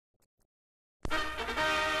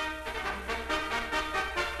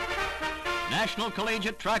National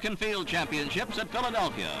Collegiate Track and Field Championships at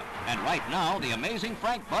Philadelphia. And right now, the amazing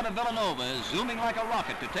Frank Budd of Villanova is zooming like a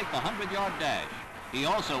rocket to take the 100-yard dash. He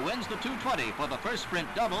also wins the 220 for the first sprint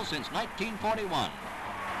double since 1941.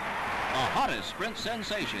 The hottest sprint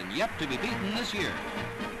sensation yet to be beaten this year.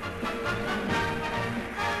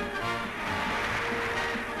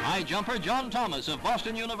 High jumper John Thomas of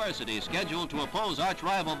Boston University, scheduled to oppose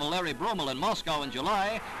arch-rival Valery Brumel in Moscow in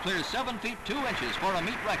July, clears 7 feet 2 inches for a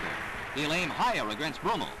meet record. He'll aim higher against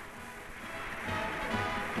Brumel.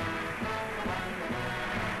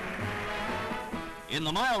 In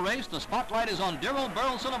the mile race, the spotlight is on Dyrol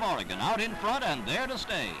Burleson of Oregon, out in front and there to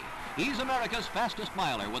stay. He's America's fastest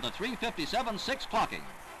miler with a 3:57.6 clocking.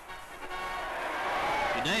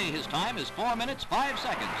 Today, his time is 4 minutes 5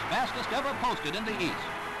 seconds, fastest ever posted in the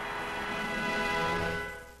East.